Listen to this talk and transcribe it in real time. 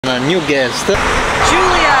a new guest. Julia!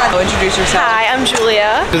 Introduce yourself. Hi, I'm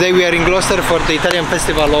Julia. Today we are in Gloucester for the Italian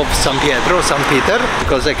Festival of San Peter,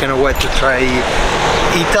 because I cannot wait to try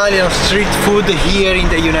Italian street food here in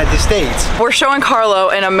the United States. We're showing Carlo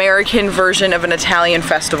an American version of an Italian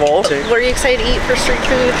festival. What are you excited to eat for street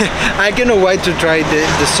food? I cannot wait to try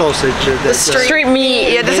the sausage. The street meat.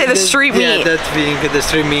 You had to say the street meat. Yeah, that being the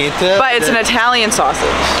street meat. But it's an Italian sausage.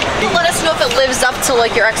 Let us know if it lives up to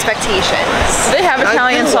like your expectations. Do they have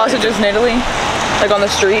Italian sausages in Italy? Like on the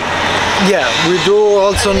street? Yeah, we do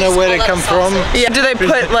also know where it come from. Yeah, do they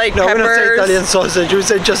put like no, peppers? We don't say Italian sausage, we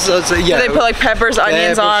say just sausage. Yeah. Do they put like peppers,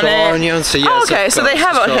 onions on it? Onions, yes, oh, okay, so they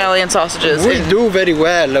have Italian sausages. We do very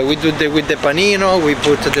well. We do with the panino, we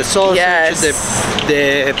put the sausage, yes.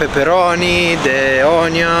 the pepperoni, the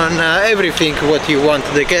onion, everything what you want,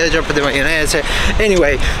 the ketchup, the mayonnaise.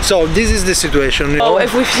 Anyway, so this is the situation. Oh,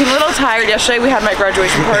 if we seem a little tired, yesterday we had my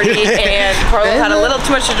graduation party and Carlo had a little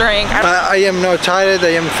too much to drink. I am not tired, I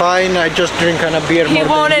am fine. I just drink a beer more. He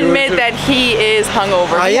won't admit that he is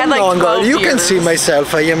hungover. I am like hungover. You can beers. see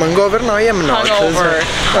myself. I am hungover. No, I am not. Hungover.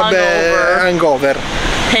 Hangover.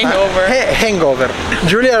 Hangover. Hangover.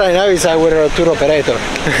 Julia right now is our tour operator.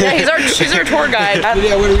 Yeah, she's our tour guide.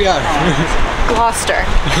 Julia, where we are? Gloucester.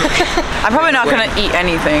 I'm probably not gonna eat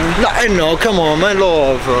anything. No, come on, my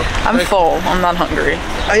love. I'm full. I'm not hungry.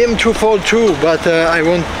 I am too full too, but I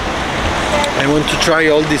want to try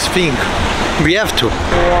all this thing. We have to.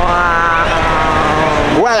 Wow.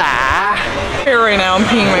 Voila! Here right now, I'm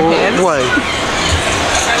peeing my pants. Why?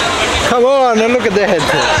 Come on, look at that.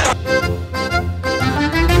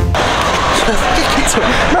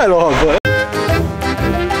 My love.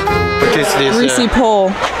 What is this? Greasy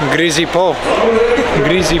pole. Greasy pole.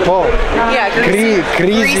 Greasy pole. Yeah,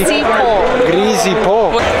 greasy pole. Greasy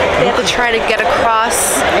pole. They have to try to get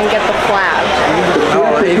across and get the flab.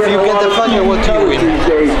 Oh, if you get the flag, what do you win?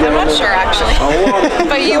 I'm not sure actually,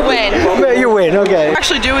 but you win. But you win, okay. We're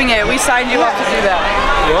actually doing it. We signed you up to do that.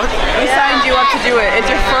 What? We signed you up to do it. It's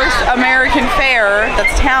your first American fair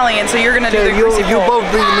that's Italian, so you're gonna do the greasy You pole. both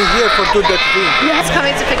bring me here for do that thing. Yeah, it's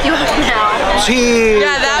coming to pick you up now. See?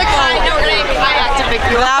 Yeah, that boat. No, we're gonna kayak to pick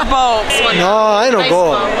you up. That boat. No, I don't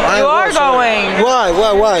go. You are going. Why?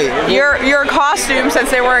 Your costume, since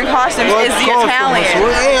they're wearing costumes, is the Italian.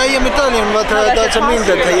 Well, I am Italian, but doesn't mean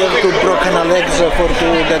that I have to broken a legs for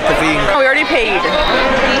do that thing. Oh, we already paid.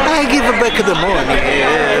 I give back the money.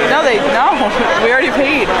 No, we already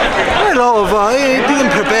paid. My love, I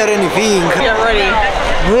didn't prepare anything. Get ready.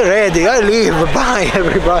 We're ready. I leave. Bye,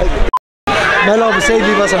 everybody. My love, say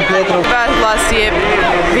Viva San Pietro. Viva la Sip.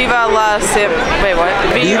 Viva la Sip. Wait, what?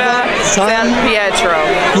 Viva San Pietro.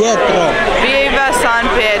 Pietro. Viva San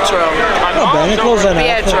Pietro. Va bene, close enough.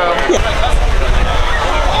 Pietro.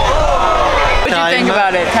 What do you think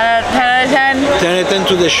about it? 10 out of 10? 10 out of 10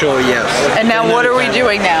 to the show, yes. And now what are we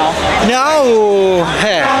doing now? Now,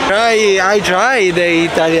 I try the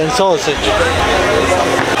Italian sausage.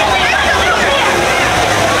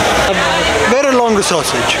 A very long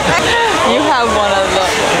sausage. You have one of them.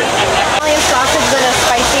 Italian sausage than a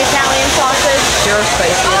spicy Italian sausage. Your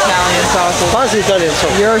spicy Italian sausage. What's Italian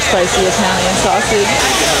sausage? Your spicy Italian sausage.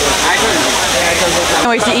 Can't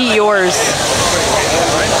wait to eat yours.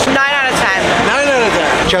 9 out of 10. 9 out of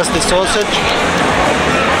 10. Just the sausage.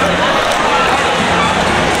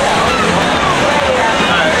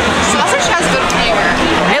 Sausage has good flavor.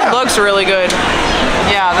 It looks really good.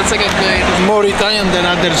 Yeah, that's like a good. More Italian than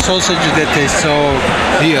other sausage that is so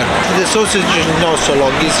here. The sausage is not so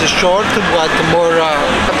long. It's short, but more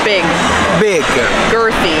Big. big.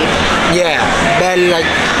 Girthy. Yeah, but like,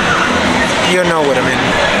 you know what I mean.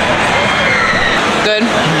 Good.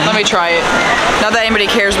 Let me try it. Not that anybody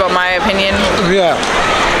cares about my opinion. Yeah.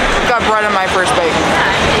 Got bread on my first bite.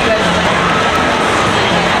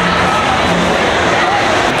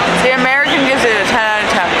 The American gives it a 10 out of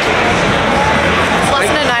 10. It's less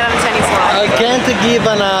than a 9 out of 10 each one. I can't give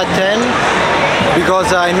an 10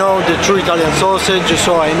 because I know the true Italian sausage,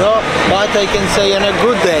 so I know, but I can say on a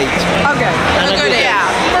good date. Okay. On a good date. Yeah.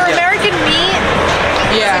 For American meat,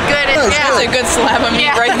 Yeah. it's a good slab of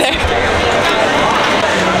meat right there.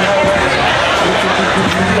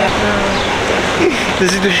 The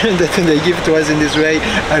situation that they give to us in this way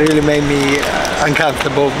really made me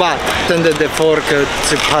uncomfortable, but then the fork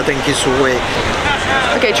patting his way.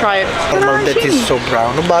 Okay, try it. That is so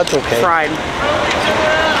brown, but okay. Fried.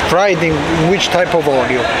 Fried in which type of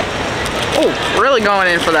oil? Oh, really going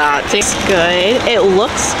in for that. tastes good. It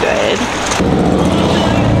looks good.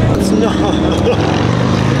 No.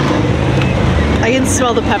 I can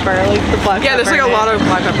smell the pepper, like the black pepper. Yeah, there's like a lot of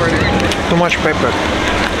black pepper in it. Too much pepper.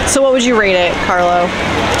 So what would you rate it, Carlo?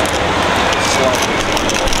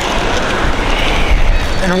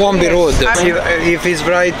 It won't be rude. If it's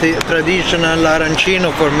right, traditional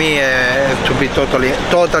arancino for me to be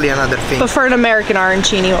totally another thing. But for an American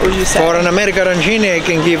arancini, what would you say? For an American arancini, I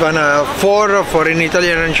can give a 4. For an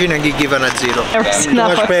Italian arancini, I can give a 0. Too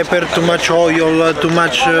much pepper, too much oil, too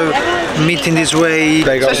much meat in this way.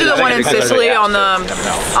 Especially the one in Sicily on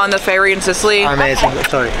the ferry in Sicily. Amazing.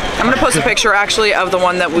 Sorry. I'm gonna post a picture actually of the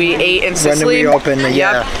one that we ate in Sicily. When we open,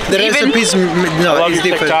 yeah. The recipe's no, it's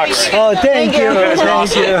different. Oh, thank you.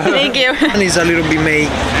 Thank you. Thank you. And it's a little bit made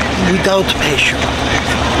without passion.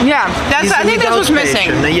 Yeah, I think that's what's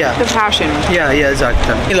missing. Yeah. The passion. Yeah,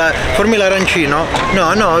 exactly. For me l'arancino,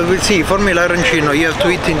 no, see, for me l'arancino, you have to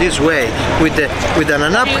eat in this way, with a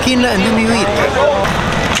napkin and then you eat.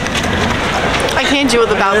 I can't do it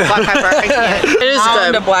without black pepper. I can't. It is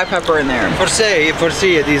good. The black pepper in there. For say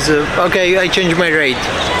it is okay. I change my rate.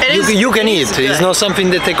 You can eat. It's not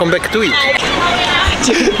something that I come back to eat.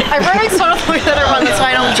 I really sort of the other one, that's why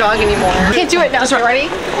I don't jog anymore. Can't do it now. So ready?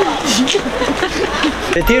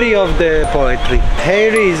 The theory of the poetry.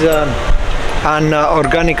 Here is an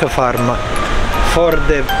organic farm for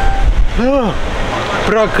the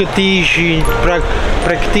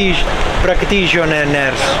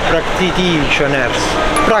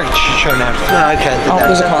practitioners. No, I can't.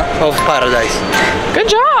 Of paradise. Good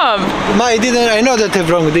job. I know that I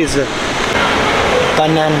wrong this.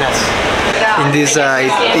 Bananas. In this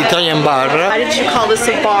Italian bar. Why did you call this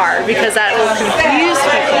a bar? Because that will confuse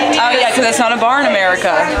people. Oh yeah, because it's not a bar in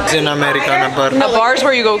America. It's in America, a bar. A bar is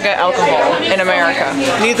where you go get alcohol in America.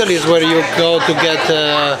 In Italy is where you go to get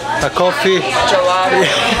a coffee. Gelato.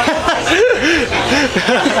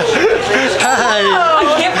 Hi. Oh, I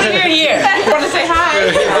can't believe you're here. Want to say hi?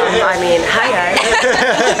 Hi guys.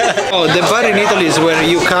 Oh, the bar in Italy is where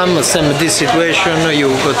you come, same this situation, you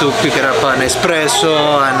go to pick up an espresso,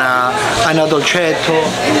 an dolcetto.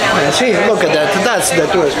 See, look at that, that's the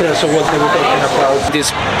two espresso what we were talking about.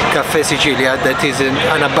 This Caffè Sicilia that is in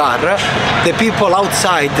a bar, the people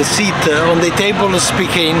outside sit on the table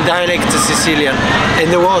speaking dialect Sicilian, and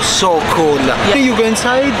it was so cool. You go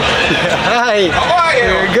inside? Hi! How are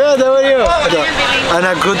you? Good, how are you? And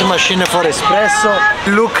a good machine for espresso.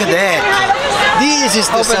 Look at that! This is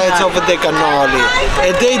the size of the cannoli.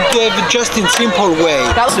 And they have just in simple way.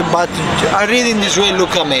 But I read in this way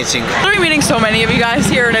look amazing. We're meeting so many of you guys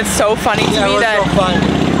here, and it's so funny to me that. So fun.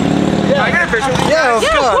 Yeah, I got a picture. Yeah, of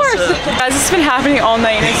course. Guys, this has been happening all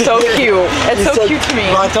night, and it's so cute. It's so cute to me.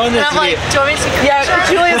 But honestly, And I'm like, do you want me to take a picture? Yeah,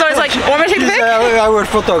 Julian's always like, want me to take a pic? our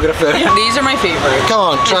photographer. These are my favorite.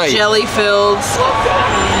 Come on, try. Jelly filled.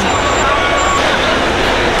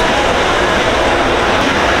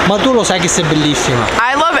 Ma tu lo sai che sei bellissima.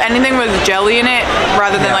 I love anything with jelly in it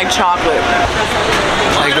rather than like chocolate.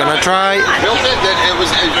 I'm gonna try.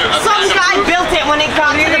 Some guy built it when it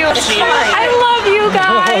got to the I love you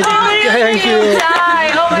guys. Thank you.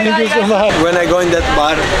 Oh my Thank you so much. When I go in that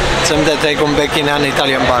bar, sometimes I come back in an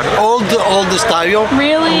Italian bar. Old style.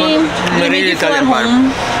 Really? Did it make you feel at home?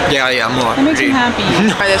 Yeah, more. It makes me happy.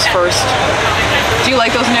 Try this first. Do you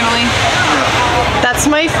like those in Italy? That's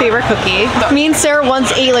my favorite cookie. Me and Sarah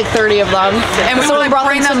once ate like 30 of them. And we would like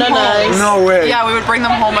bring them home. No way. Yeah, we would bring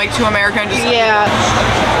them home like to America and just Yeah.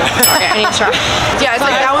 I need to try. yeah, it's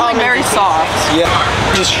like that one's like very soft. Yeah,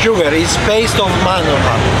 it's sugar. It's paste of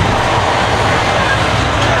mandelman.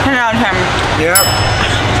 10 out of 10. Yeah.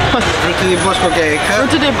 Frutti di bosco cake.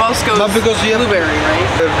 Frutti di Bosco But because you have blueberry,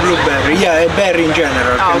 right? Blueberry, yeah, a berry in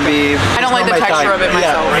general Oh, can okay. be. I don't like it's the not my texture type. of it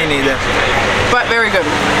myself. Yeah, me neither. But very good.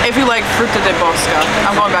 If you like Frutti di Bosco,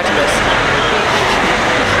 I'm going back to this.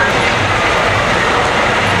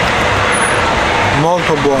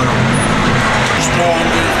 Molto buono. Strong,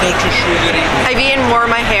 not too sugary. I've eaten more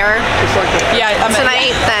of my hair Yeah,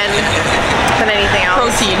 tonight than anything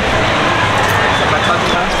else. protein.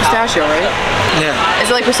 Pistachio, right? Yeah. Is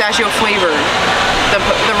it like pistachio flavored? The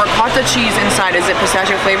ricotta cheese inside, is it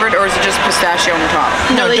pistachio flavored or is it just pistachio on the top?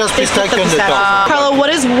 No, just they put pistachio on the top. Carlo, what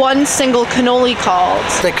is one single cannoli called?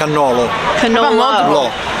 The cannolo.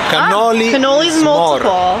 Cannolo. Cannoli. Cannoli's is more.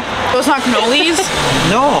 multiple. So it's not cannolis?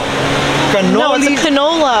 No. Cannoli. No, it's a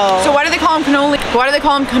cannolo. So why do they call them cannoli? Why do they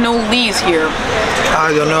call them cannolis here?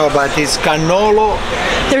 I don't know, but it's cannolo.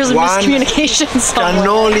 There's a one, miscommunication somewhere.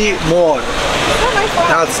 Cannoli more.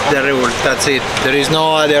 That's the rule. That's it. There is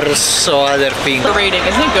no other thing. The rating,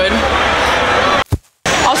 isn't it good?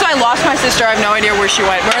 Also, I lost my sister. I have no idea where she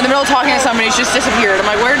went. We're in the middle of talking to somebody. She just disappeared. I'm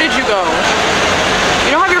like, where did you go?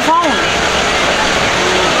 You don't have your phone.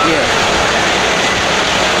 Yeah.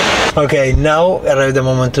 Okay, now arrived the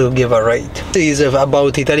moment to give a rate. This is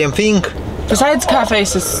about Italian thing. Besides Cafe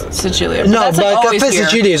Sicilia. No, that's, but like, always Cafe here.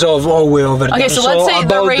 Sicilia is always over there. Okay, so let's say the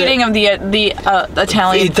about rating of the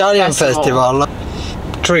Italian festival.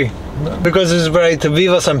 3. Because it's right,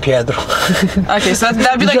 Viva San Pietro. Okay, so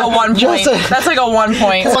that'd be like a 1 point. That's like a 1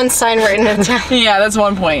 point. One sign written in Italian. Yeah, that's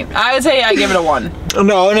 1 point. I would say I give it a 1.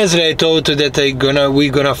 No, honestly, I thought that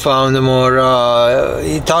we're gonna find more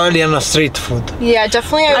Italian street food. Yeah,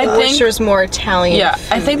 definitely. I wish there was more Italian. Yeah,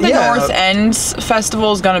 food. I think the North End's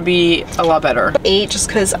festival is gonna be a lot better. 8, just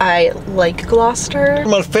because I like Gloucester.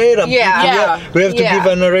 Normal fair. Yeah. We have to give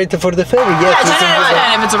an rate for the fair. Yes, Yeah, 10 out of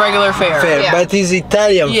 10 if it's a regular fair. fair, Yeah. but it's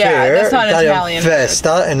Italian fair. That's not Italian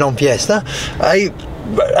festa and non fiesta.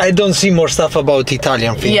 I don't see more stuff about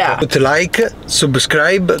Italian things. Yeah. Put like,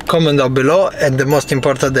 subscribe, comment down below, and the most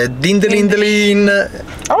important, din.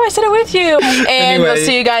 Oh, I said it with you. And Anyway, we'll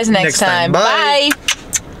see you guys next time. Bye.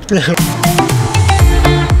 Bye.